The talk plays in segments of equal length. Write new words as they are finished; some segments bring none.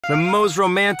the most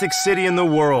romantic city in the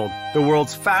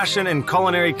world's fashion and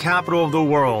culinary capital of the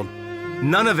world.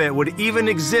 None of it would even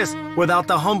exist without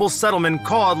the humble settlement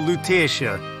called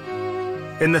Lutetia.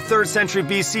 In the 3rd century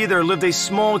BC, there lived a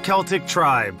small Celtic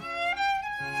tribe.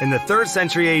 In the 3rd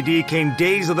century AD came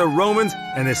days of the Romans,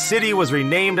 and the city was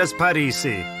renamed as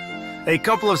Parisi. A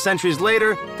couple of centuries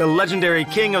later, the legendary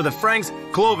king of the Franks,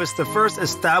 Clovis I,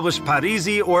 established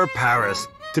Parisi, or Paris,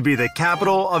 to be the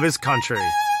capital of his country.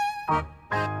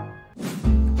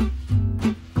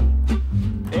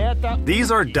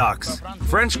 These are ducks.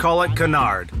 French call it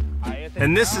canard.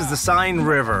 And this is the Seine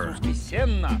River.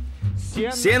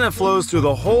 Siena flows through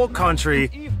the whole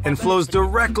country and flows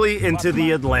directly into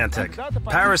the Atlantic.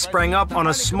 Paris sprang up on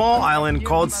a small island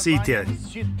called Cité.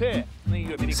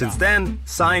 Since then,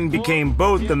 Seine became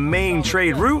both the main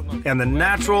trade route and the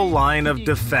natural line of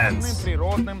defense.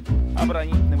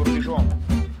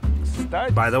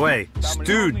 By the way,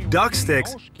 stewed duck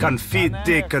sticks, confit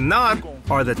de canard,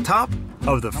 are the top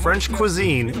of the French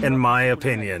cuisine, in my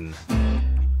opinion.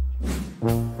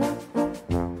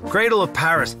 Cradle of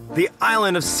Paris, the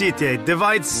island of Cité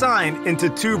divides Seine into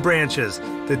 2 branches.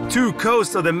 The 2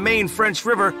 coasts of the main French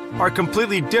river are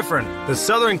completely different. The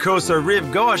southern coast of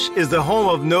Rive Gauche is the home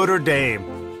of Notre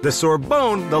Dame. The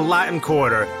Sorbonne, the Latin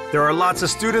Quarter. There are lots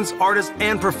of students, artists,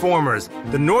 and performers.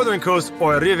 The northern coast,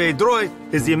 or Rive Droit,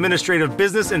 is the administrative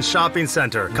business and shopping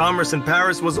center. Commerce in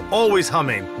Paris was always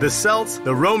humming. The Celts,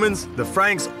 the Romans, the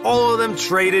Franks, all of them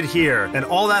traded here. And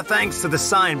all that thanks to the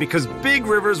Seine, because big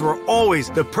rivers were always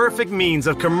the perfect means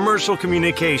of commercial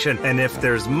communication. And if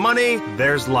there's money,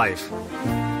 there's life.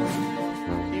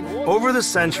 Over the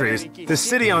centuries, the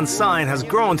city on Seine has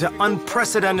grown to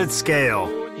unprecedented scale.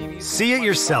 See it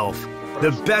yourself. The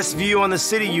best view on the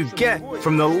city you get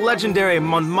from the legendary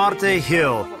Montmartre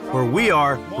Hill, where we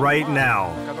are right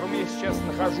now.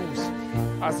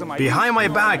 Behind my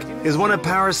back is one of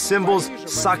Paris' symbols,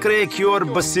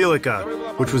 Sacré-Cœur Basilica,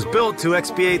 which was built to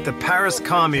expiate the Paris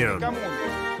Commune.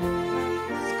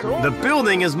 The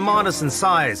building is modest in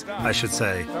size, I should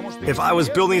say. If I was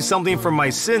building something for my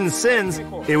sins,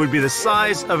 it would be the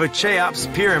size of a Cheops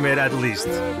pyramid at least.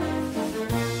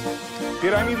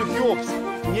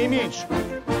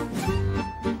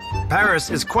 Paris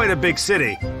is quite a big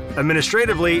city.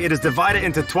 Administratively, it is divided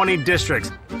into 20 districts,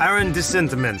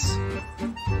 arrondissements.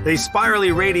 They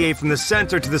spirally radiate from the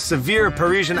center to the severe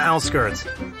Parisian outskirts.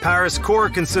 Paris core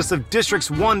consists of districts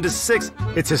 1 to 6,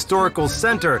 its historical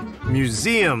center,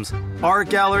 museums, art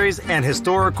galleries, and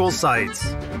historical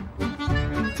sites.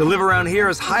 To live around here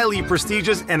is highly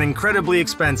prestigious and incredibly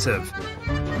expensive.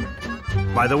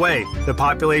 By the way, the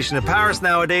population of Paris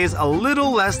nowadays a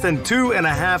little less than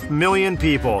 2.5 million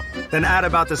people. Then add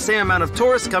about the same amount of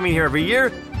tourists coming here every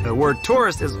year. The word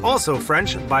tourist is also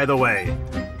French, by the way.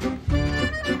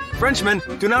 Frenchmen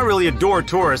do not really adore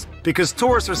tourists because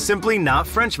tourists are simply not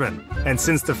Frenchmen. And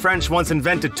since the French once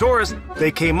invented tourists,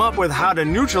 they came up with how to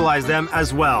neutralize them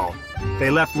as well.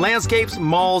 They left landscapes,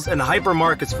 malls, and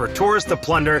hypermarkets for tourists to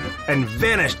plunder and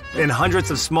vanished in hundreds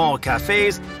of small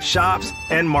cafes, shops,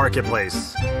 and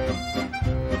marketplaces.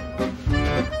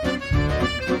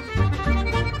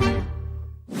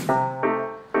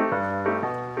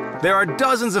 There are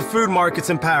dozens of food markets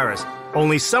in Paris.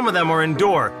 Only some of them are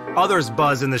indoor, others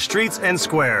buzz in the streets and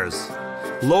squares.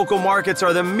 Local markets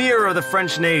are the mirror of the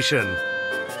French nation.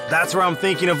 That's where I'm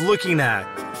thinking of looking at.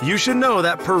 You should know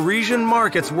that Parisian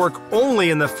markets work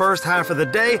only in the first half of the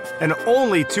day and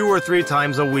only 2 or 3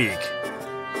 times a week.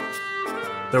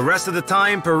 The rest of the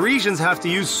time, Parisians have to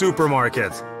use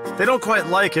supermarkets. They don't quite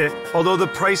like it, although the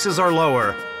prices are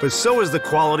lower, but so is the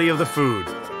quality of the food.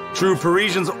 True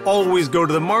Parisians always go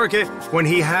to the market when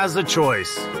he has a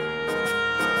choice.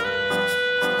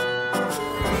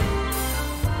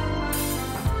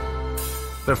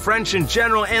 The French in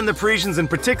general and the Parisians in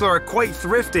particular are quite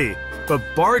thrifty, but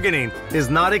bargaining is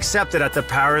not accepted at the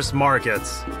Paris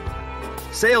markets.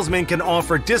 Salesmen can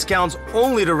offer discounts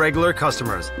only to regular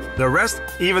customers. The rest,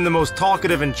 even the most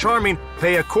talkative and charming,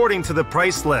 pay according to the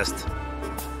price list.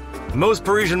 Most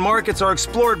Parisian markets are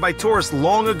explored by tourists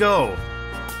long ago,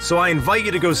 so I invite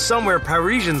you to go somewhere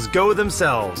Parisians go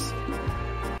themselves.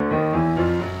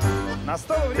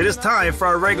 It is time for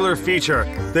our regular feature,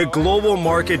 the Global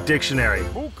Market Dictionary.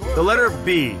 The letter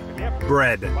B,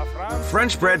 bread.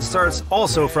 French bread starts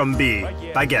also from B,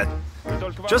 baguette.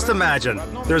 Just imagine,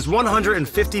 there's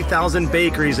 150,000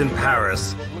 bakeries in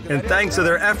Paris. And thanks to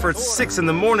their efforts, 6 in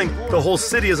the morning, the whole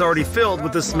city is already filled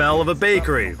with the smell of a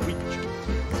bakery.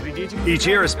 Each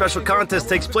year, a special contest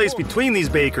takes place between these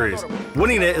bakeries.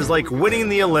 Winning it is like winning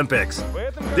the Olympics.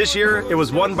 This year, it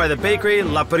was won by the bakery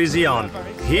La Parisienne.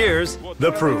 Here's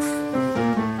the proof.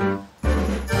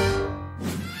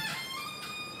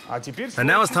 And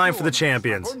now it's time for the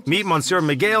champions. Meet Monsieur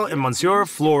Miguel and Monsieur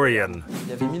Florian.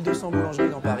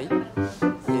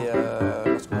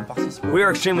 We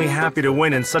are extremely happy to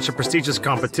win in such a prestigious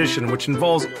competition which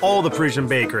involves all the Parisian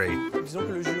bakery.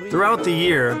 Throughout the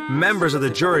year, members of the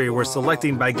jury were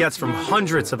selecting baguettes from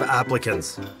hundreds of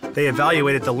applicants. They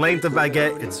evaluated the length of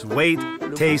baguette, its weight,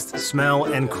 taste, smell,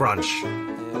 and crunch.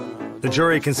 The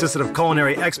jury consisted of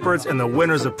culinary experts and the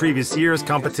winners of previous year's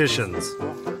competitions.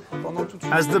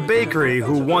 As the bakery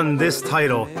who won this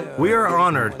title, we are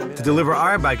honored to deliver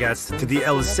our baguettes to the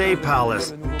Élysée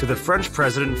Palace to the French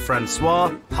President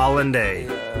François Hollande.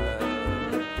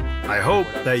 I hope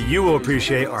that you will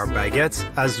appreciate our baguettes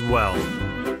as well.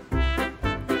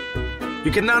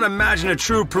 You cannot imagine a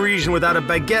true Parisian without a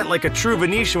baguette, like a true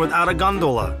Venetian without a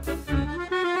gondola.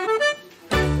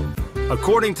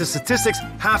 According to statistics,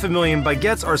 500,000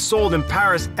 baguettes are sold in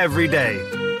Paris every day.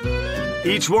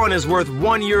 Each one is worth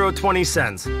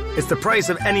 €1.20. It's the price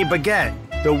of any baguette,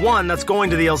 the one that's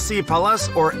going to the Élysée Palace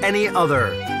or any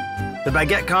other. The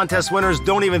baguette contest winners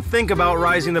don't even think about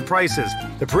rising the prices.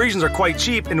 The Parisians are quite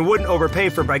cheap and wouldn't overpay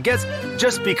for baguettes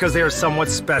just because they are somewhat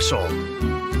special.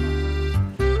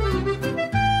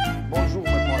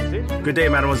 Good day,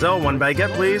 mademoiselle. One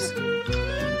baguette, please.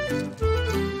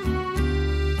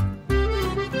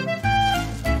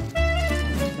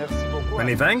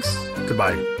 Many thanks.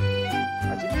 Goodbye.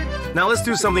 Now let's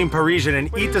do something Parisian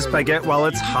and eat this baguette while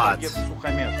it's hot.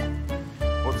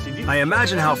 I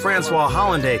imagine how François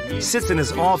Hollande sits in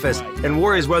his office and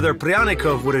worries whether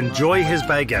Pryanikov would enjoy his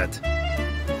baguette.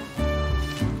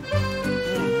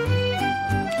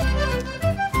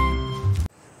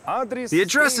 The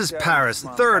address is Paris,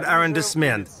 3rd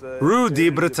arrondissement, Rue de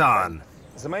Bretagne.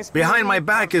 Behind my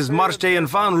back is Marché des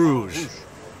Enfants Rouges.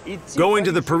 Going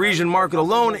to the Parisian market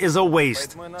alone is a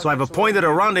waste, so I've appointed a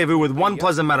rendezvous with one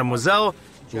pleasant mademoiselle.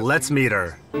 Let's meet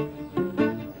her.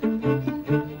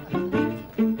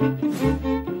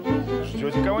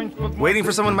 Waiting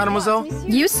for someone, mademoiselle?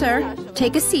 You, sir.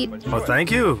 Take a seat. Oh, thank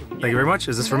you. Thank you very much.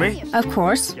 Is this for me? Of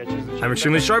course. I'm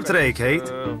extremely sharp today, Kate.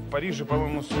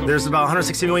 There's about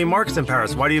 160 million markets in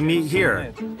Paris. Why do you meet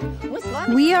here?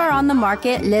 We are on the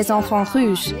market Les Enfants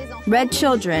Rouges, Red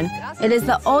Children. It is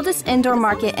the oldest indoor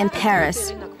market in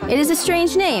Paris. It is a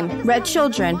strange name, Red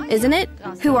Children, isn't it?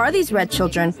 Who are these Red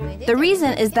Children? The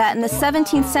reason is that in the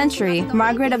 17th century,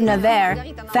 Margaret of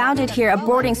Nevers founded here a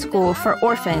boarding school for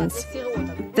orphans.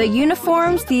 The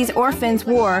uniforms these orphans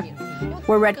wore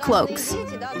were red cloaks.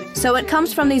 So it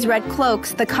comes from these red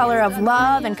cloaks, the color of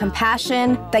love and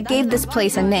compassion, that gave this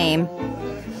place a name.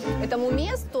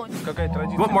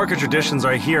 What market traditions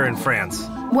are here in France?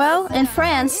 Well, in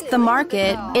France, the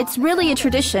market, it's really a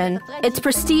tradition. It's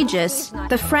prestigious.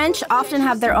 The French often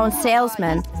have their own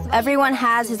salesmen. Everyone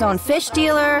has his own fish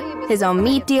dealer, his own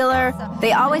meat dealer.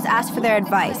 They always ask for their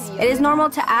advice. It is normal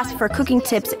to ask for cooking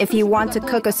tips if you want to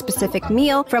cook a specific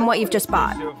meal from what you've just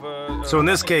bought. So in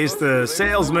this case, the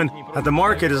salesman at the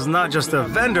market is not just a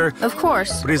vendor, Of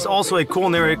course. but he's also a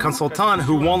culinary consultant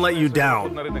who won't let you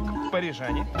down.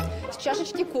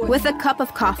 With a cup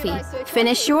of coffee.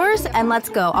 Finish yours and let's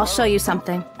go. I'll show you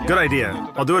something. Good idea.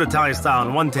 I'll do it Italian style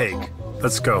in one take.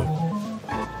 Let's go.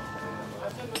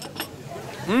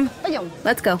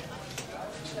 Let's go.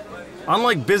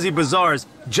 Unlike busy bazaars,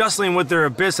 jostling with their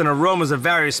abyss and aromas of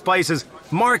various spices,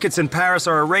 markets in Paris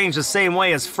are arranged the same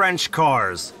way as French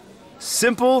cars.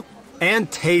 Simple and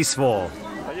tasteful.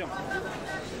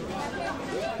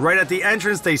 Right at the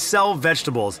entrance, they sell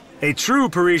vegetables. A true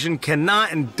Parisian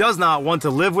cannot and does not want to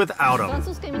live without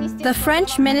them. The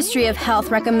French Ministry of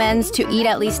Health recommends to eat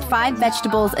at least 5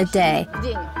 vegetables a day.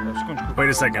 Wait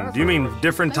a second, do you mean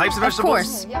different types of Of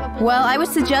vegetables? course. Well, I would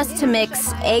suggest to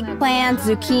mix eggplant,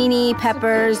 zucchini,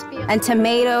 peppers, and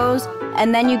tomatoes,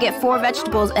 and then you get 4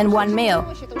 vegetables in one meal.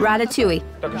 Ratatouille.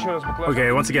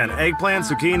 Okay, once again, eggplant,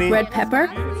 zucchini, Red pepper,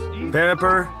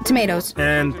 pepper, tomatoes.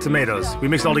 and tomatoes. We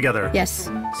mix it all together. Yes.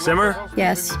 Simmer?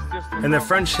 Yes. And the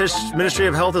French Ministry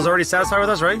of Health is already satisfied with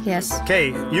us, right? Yes. Okay,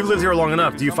 you've lived here long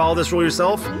enough. Do you follow this rule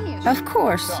yourself? Of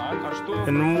course.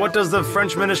 And what does the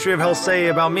French Ministry of Health say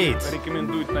about meat?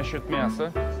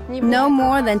 No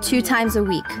more than 2 times a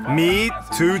week. Meat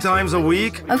 2 times a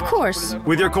week? Of course.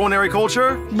 With your culinary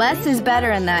culture? Less is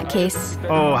better in that case.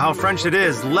 Oh, how French it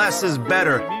is. Less is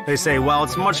better. They say, well,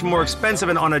 it's much more expensive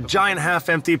and on a giant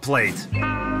half-empty plate.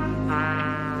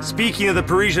 Speaking of the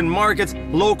Parisian markets,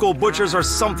 local butchers are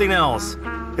something else.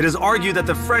 It is argued that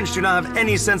the French do not have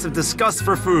any sense of disgust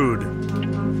for food.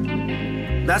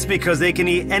 That's because they can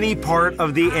eat any part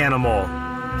of the animal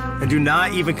and do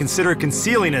not even consider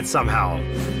concealing it somehow.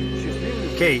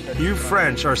 Kate, you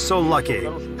French are so lucky.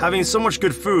 Having so much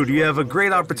good food, you have a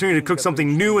great opportunity to cook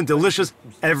something new and delicious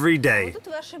every day.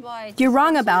 You're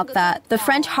wrong about that. The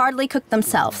French hardly cook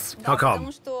themselves. How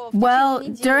come? Well,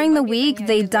 during the week,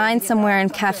 they dine somewhere in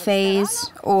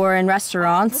cafes or in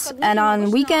restaurants, and on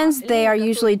weekends, they are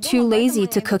usually too lazy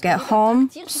to cook at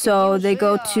home, so they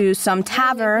go to some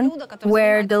tavern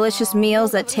where delicious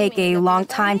meals that take a long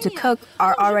time to cook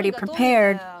are already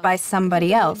prepared by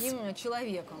somebody else.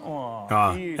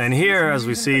 And here, as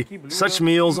we see, such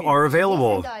meals are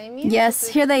available. Yes,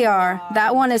 here they are.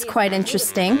 That one is quite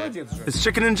interesting. It's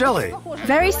chicken and jelly.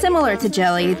 Very similar to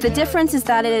jelly. The difference is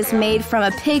that it is made from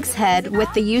a pig's head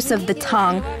with the use of the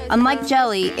tongue. Unlike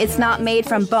jelly, it's not made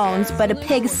from bones, but a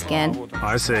pig's skin.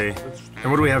 I see.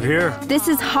 And what do we have here? This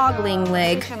is hogling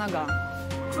leg.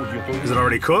 Is it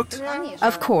already cooked?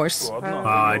 Of course.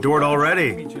 I adored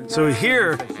already. So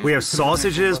here we have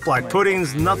sausages, black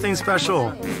puddings, nothing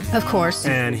special. Of course.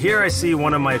 And here I see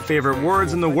one of my favorite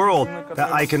words in the world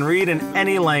that I can read in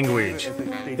any language.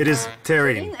 It is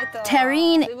terrine.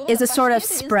 Terrine is a sort of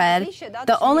spread.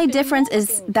 The only difference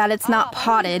is that it's not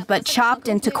potted, but chopped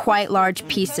into quite large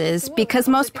pieces, because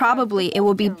most probably it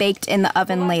will be baked in the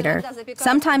oven later.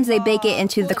 Sometimes they bake it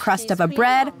into the crust of a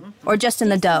bread, or just in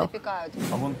the dough.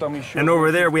 And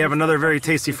over there we have another very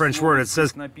tasty French word. It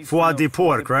says foie de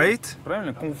porc, right?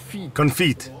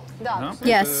 Confit.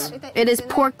 Yes, it is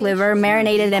pork liver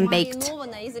marinated and baked.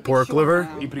 Pork liver?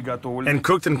 And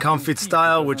cooked in confit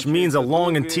style, which means a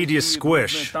long and tedious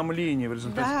squish.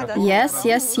 Yes,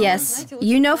 yes, yes.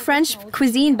 You know French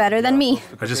cuisine better than me.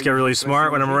 I just get really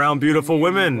smart when I'm around beautiful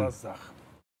women.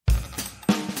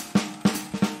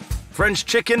 French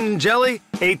chicken and jelly,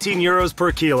 18 euros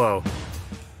per kilo.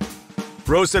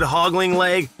 Roasted hogling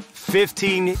leg,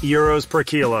 15 euros per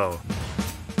kilo.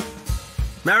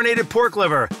 Marinated pork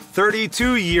liver,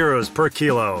 32 euros per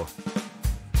kilo.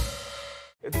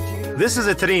 This is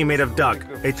a terrine made of duck,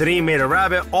 a terrine made of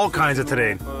rabbit, all kinds of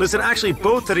terrine. Listen, actually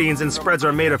both terrines and spreads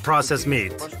are made of processed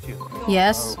meat.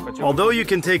 Yes. Although you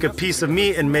can take a piece of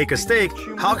meat and make a steak,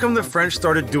 how come the French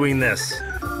started doing this?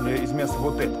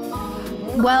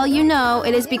 Well, you know,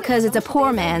 it is because it's a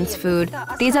poor man's food.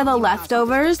 These are the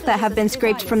leftovers that have been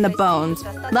scraped from the bones,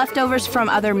 leftovers from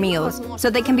other meals, so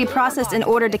they can be processed in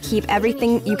order to keep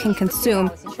everything you can consume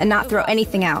and not throw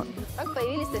anything out.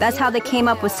 That's how they came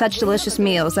up with such delicious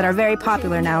meals that are very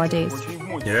popular nowadays.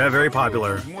 Yeah, very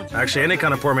popular. Actually, any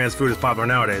kind of poor man's food is popular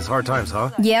nowadays. Hard times,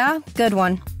 huh? Yeah, good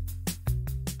one.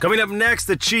 Coming up next,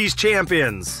 the cheese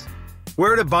champions.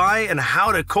 Where to buy and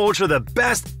how to culture the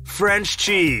best French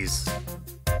cheese.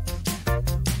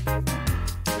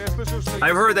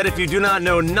 I've heard that if you do not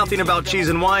know nothing about cheese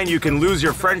and wine, you can lose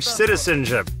your French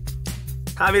citizenship.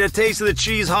 Having a taste of the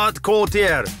cheese haute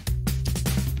côtière.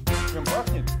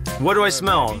 What do I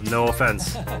smell? No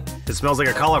offense. It smells like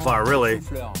a cauliflower, really.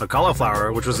 A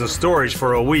cauliflower which was in storage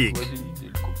for a week.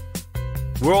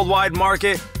 Worldwide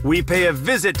market, we pay a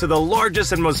visit to the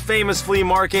largest and most famous flea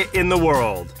market in the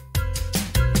world.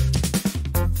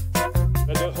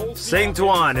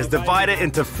 Saint-Ouen is divided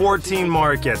into 14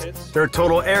 markets. Their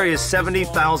total area is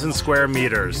 70,000 square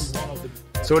meters.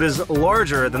 So it is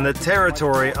larger than the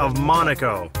territory of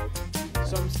Monaco.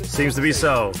 Seems to be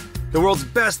so. The world's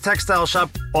best textile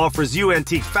shop offers you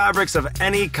antique fabrics of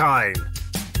any kind.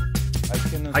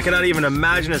 I cannot even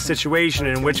imagine a situation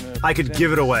in which I could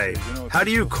give it away. How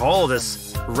do you call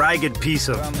this ragged piece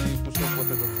of...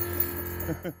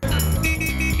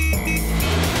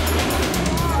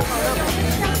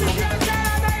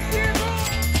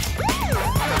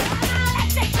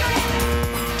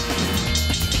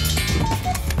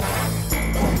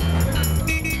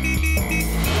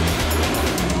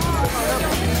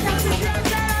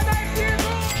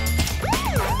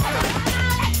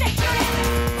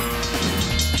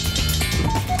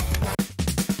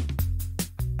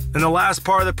 In the last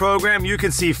part of the program, you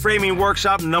can see Framing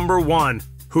Workshop number 1,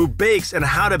 who bakes and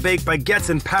how to bake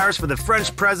baguettes in Paris for the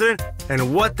French president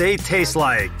and what they taste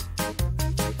like.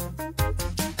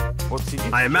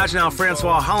 I imagine how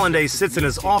Francois Hollande sits in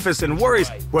his office and worries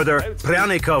whether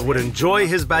Pryanikov would enjoy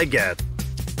his baguette.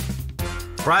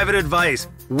 Private advice,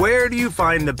 where do you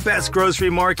find the best grocery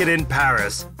market in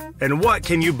Paris? And what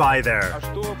can you buy there?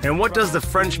 And what does the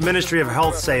French Ministry of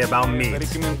Health say about meat?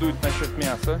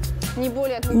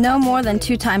 No more than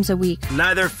 2 times a week.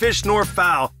 Neither fish nor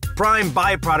fowl, prime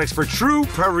byproducts for true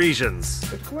Parisians.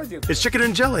 It's chicken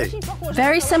and jelly.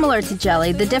 Very similar to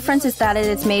jelly. The difference is that it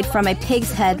is made from a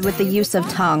pig's head with the use of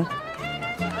tongue.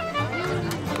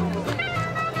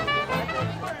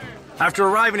 After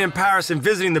arriving in Paris and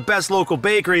visiting the best local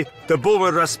bakery, the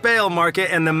Boulevard Raspail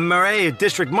Market and the Marais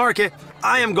District Market,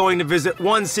 I am going to visit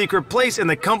one secret place in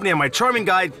the company of my charming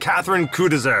guide, Catherine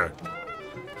Kudezer.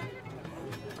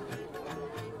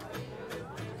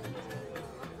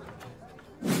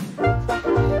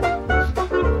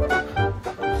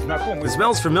 It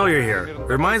smells familiar here. It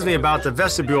reminds me about the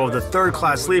vestibule of the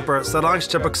third-class sleeper,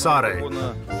 Saransk-Cheboksary.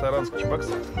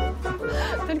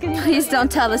 Please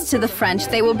don't tell this to the French.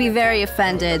 They will be very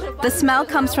offended. The smell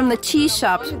comes from the cheese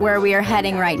shop where we are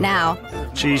heading right now.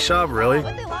 Cheese shop, really?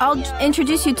 I'll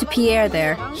introduce you to Pierre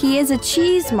there. He is a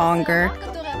cheesemonger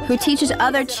who teaches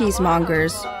other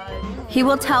cheesemongers. He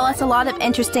will tell us a lot of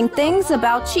interesting things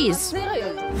about cheese.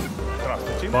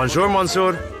 Bonjour,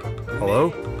 monsieur.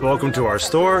 Hello. Welcome to our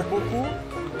store.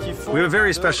 We have a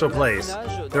very special place.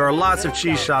 There are lots of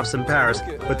cheese shops in Paris,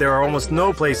 but there are almost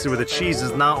no places where the cheese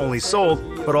is not only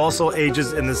sold, but also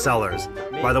ages in the cellars.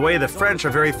 By the way, the French are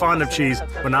very fond of cheese,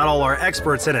 but not all are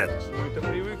experts in it.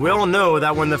 We all know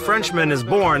that when the Frenchman is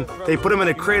born, they put him in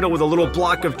a cradle with a little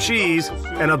block of cheese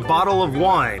and a bottle of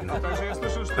wine.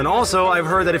 And also, I've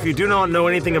heard that if you do not know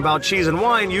anything about cheese and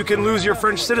wine, you can lose your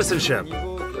French citizenship.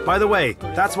 By the way,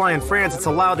 that's why in France it's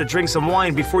allowed to drink some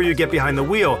wine before you get behind the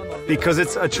wheel, because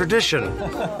it's a tradition.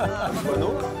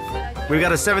 We've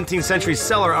got a 17th century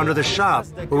cellar under the shop,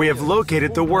 where we have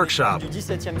located the workshop.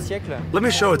 Let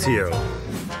me show it to you.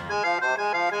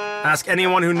 Ask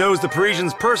anyone who knows the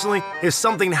Parisians personally, if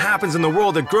something happens in the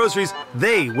world of groceries,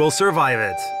 they will survive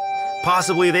it.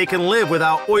 Possibly they can live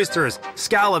without oysters,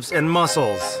 scallops, and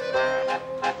mussels.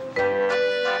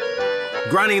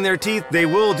 Grinding their teeth, they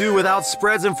will do without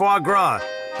spreads and foie gras.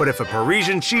 But if a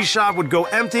Parisian cheese shop would go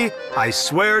empty, I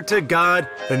swear to God,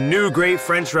 the new great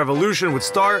French Revolution would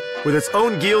start with its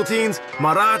own guillotines,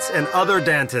 marats, and other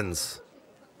Dantons.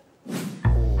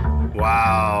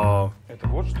 Wow.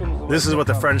 This is what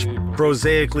the French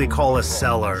prosaically call a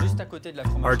cellar.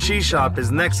 Our cheese shop is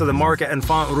next to the Market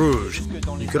Enfant Rouge.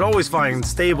 You could always find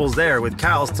stables there with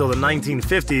cows till the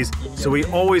 1950s, so we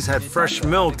always had fresh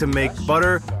milk to make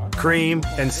butter, cream,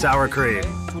 and sour cream.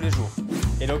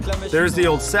 There's the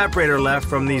old separator left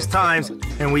from these times,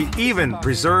 and we even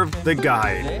preserved the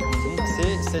guide.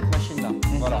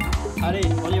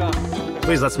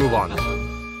 Please, let's move on.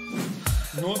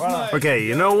 Okay,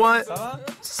 you know what?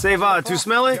 Ça va, tu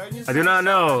smell it? I do not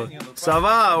know. Ça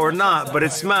va or not, but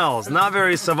it smells. Not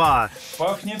very ça va.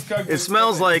 It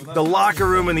smells like the locker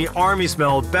room in the army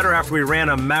smelled better after we ran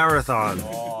a marathon.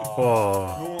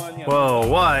 Whoa. Whoa,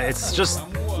 what? It's just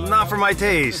not for my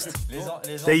taste.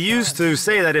 They used to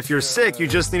say that if you're sick, you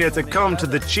just needed to come to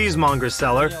the cheesemonger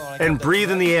cellar and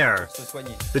breathe in the air.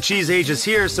 The cheese ages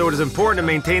here, so it is important to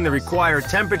maintain the required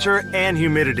temperature and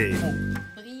humidity.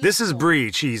 This is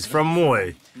Brie cheese from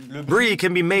Moy. Brie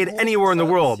can be made anywhere in the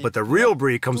world, but the real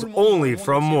Brie comes only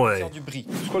from Moy.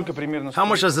 How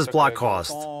much does this block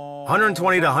cost?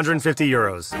 120 to 150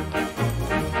 euros.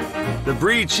 The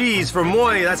Brie cheese from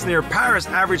Moy, that's near Paris,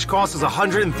 average cost is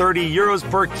 130 euros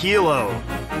per kilo.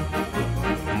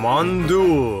 Mon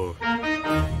Dieu.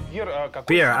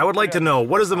 Pierre, I would like to know,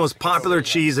 what is the most popular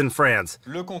cheese in France?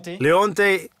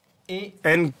 Leonte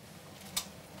and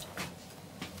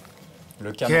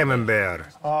Camembert.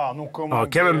 Oh,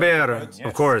 Camembert,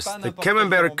 of course. The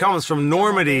Camembert comes from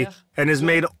Normandy and is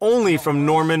made only from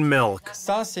Norman milk.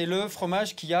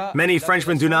 Many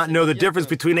Frenchmen do not know the difference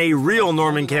between a real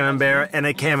Norman Camembert and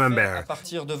a Camembert,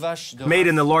 made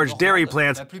in the large dairy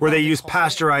plants where they use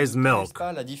pasteurized milk.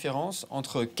 The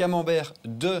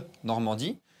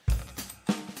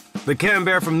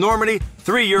Camembert from Normandy,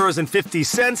 3 euros and 50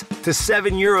 cents to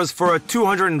 7 euros for a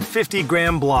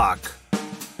 250-gram block.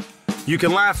 You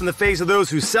can laugh in the face of those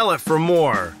who sell it for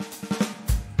more.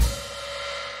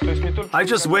 I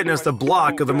just witnessed a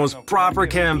block of the most proper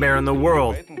Camembert in the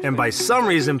world, and by some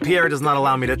reason Pierre does not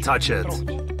allow me to touch it.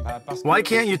 Why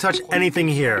can't you touch anything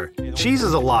here? Cheese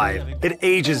is alive. It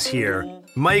ages here.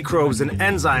 Microbes and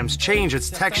enzymes change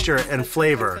its texture and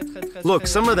flavor. Look,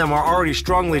 some of them are already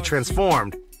strongly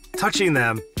transformed. Touching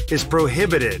them is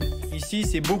prohibited.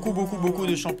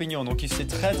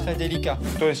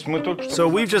 So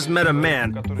we've just met a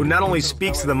man who not only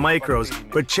speaks to the microbes,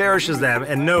 but cherishes them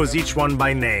and knows each one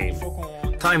by name.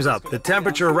 Time's up. The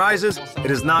temperature rises.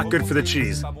 It is not good for the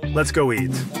cheese. Let's go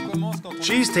eat.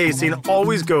 Cheese tasting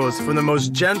always goes from the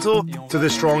most gentle to the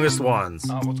strongest ones.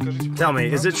 Tell me,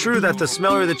 is it true that the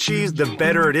smeller the cheese, the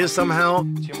better it is somehow?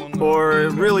 Or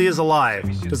it really is alive?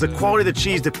 Does the quality of the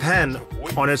cheese depend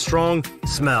on its strong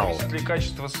smell?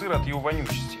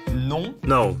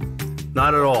 No,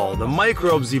 not at all. The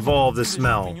microbes evolve the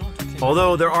smell.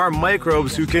 Although there are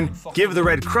microbes who can give the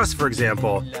red crust, for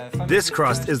example. This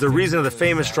crust is the reason of the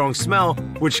famous strong smell,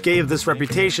 which gave this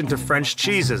reputation to French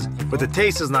cheeses, but the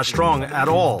taste is not strong at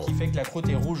all.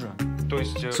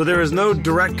 So there is no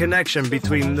direct connection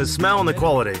between the smell and the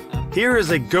quality. Here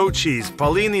is a goat cheese,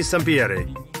 Paulini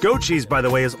Sampieri. Goat cheese, by the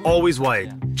way, is always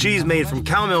white. Cheese made from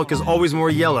cow milk is always more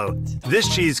yellow. This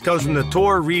cheese comes from the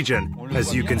Tour region.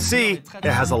 As you can see, it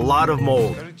has a lot of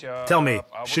mold. Tell me,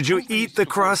 should you eat the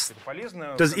crust?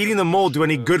 Does eating the mold do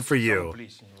any good for you?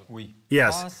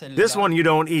 Yes, this one you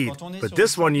don't eat, but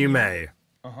this one you may.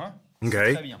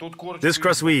 Okay, this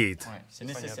crust we eat.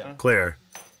 Clear.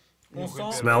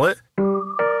 Smell it?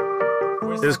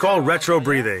 It is called retro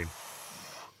breathing.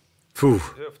 Phew.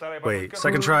 Wait,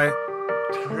 second try.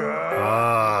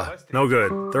 No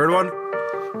good. Third one?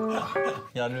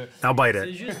 Now bite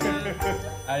it.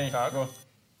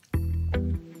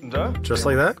 Just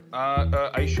like that?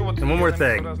 And one more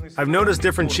thing. I've noticed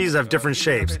different cheeses have different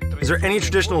shapes. Is there any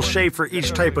traditional shape for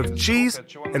each type of cheese?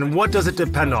 And what does it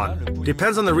depend on?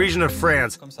 Depends on the region of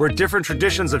France, where different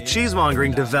traditions of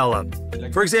cheesemongering develop.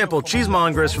 For example,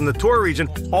 cheesemongers from the Tour region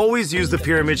always use the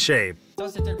pyramid shape.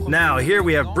 Now, here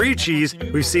we have brie cheese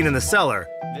we've seen in the cellar.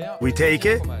 We take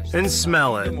it and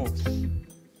smell it.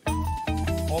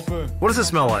 What does it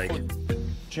smell like?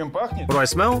 What do I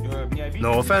smell?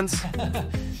 No offense.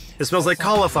 It smells like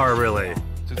cauliflower, really.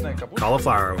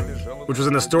 Cauliflower, which was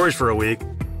in the storage for a week.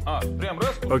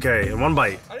 Okay, in one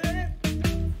bite.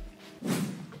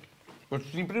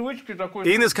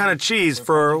 Eating this kind of cheese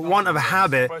for want of a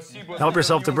habit, help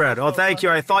yourself to bread. Oh, thank you,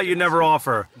 I thought you'd never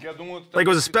offer. Like it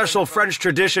was a special French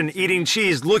tradition, eating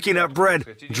cheese, looking at bread,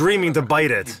 dreaming to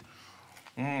bite it.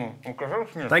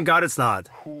 Thank God it's not.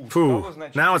 Phew,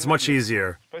 now it's much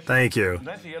easier. Thank you.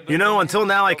 You know, until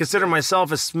now I consider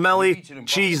myself a smelly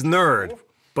cheese nerd.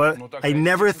 But I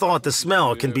never thought the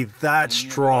smell can be that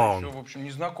strong.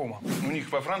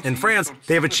 In France,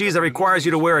 they have a cheese that requires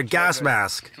you to wear a gas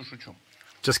mask.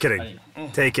 Just kidding.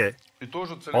 Take it.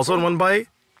 Also in one bite?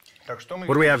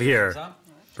 What do we have here?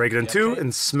 Break it in two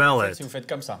and smell it.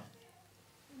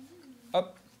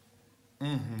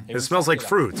 It smells like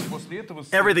fruit.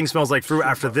 Everything smells like fruit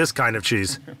after this kind of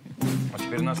cheese.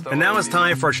 And now it's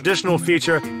time for our traditional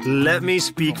feature, Let Me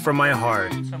Speak From My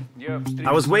Heart.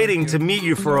 I was waiting to meet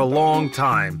you for a long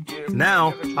time.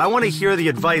 Now, I want to hear the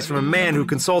advice from a man who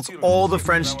consults all the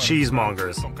French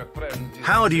cheesemongers.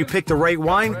 How do you pick the right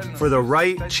wine for the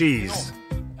right cheese?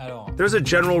 There's a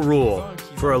general rule.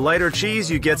 For a lighter cheese,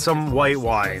 you get some white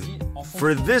wine.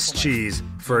 For this cheese,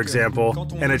 for example,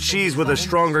 and a cheese with a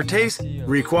stronger taste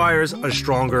requires a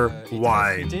stronger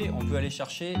wine.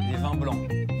 The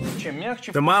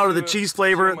milder the cheese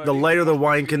flavor, the lighter the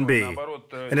wine can be.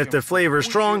 And if the flavor is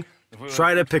strong,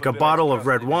 try to pick a bottle of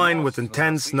red wine with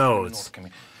intense notes.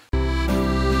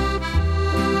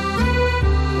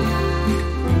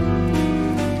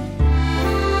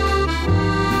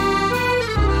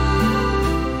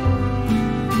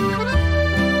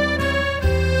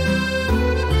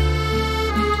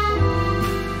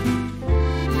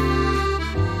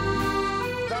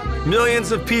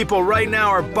 Millions of people right now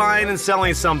are buying and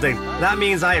selling something. That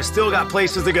means I have still got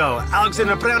places to go.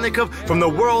 Alexander Pryanikov from the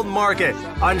World Market.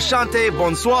 Enchanté,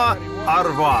 bonsoir, au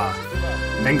revoir,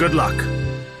 and good luck.